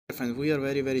Friends, we are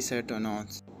very sad to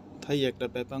announce Thai actor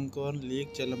Papangkorn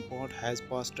Lerkchaleampote has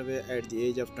passed away at the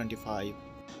age of 25.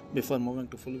 Before moving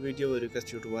to full video, we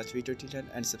request you to watch video till end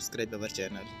and subscribe our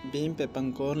channel. Beam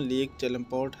Papangkorn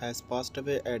Lerkchaleampote has passed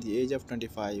away at the age of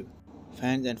 25.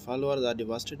 Fans and followers are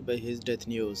devastated by his death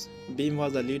news. Beam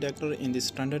was the lead actor in the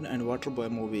Stunted and Waterboy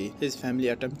movie. His family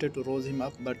attempted to rouse him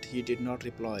up but he did not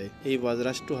reply. He was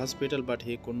rushed to hospital but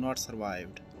he could not survive.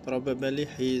 Probably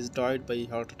he is died by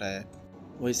heart attack.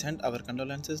 We send our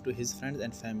condolences to his friends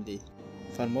and family.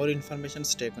 For more information,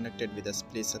 stay connected with us.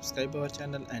 Please subscribe our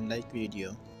channel and like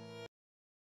video.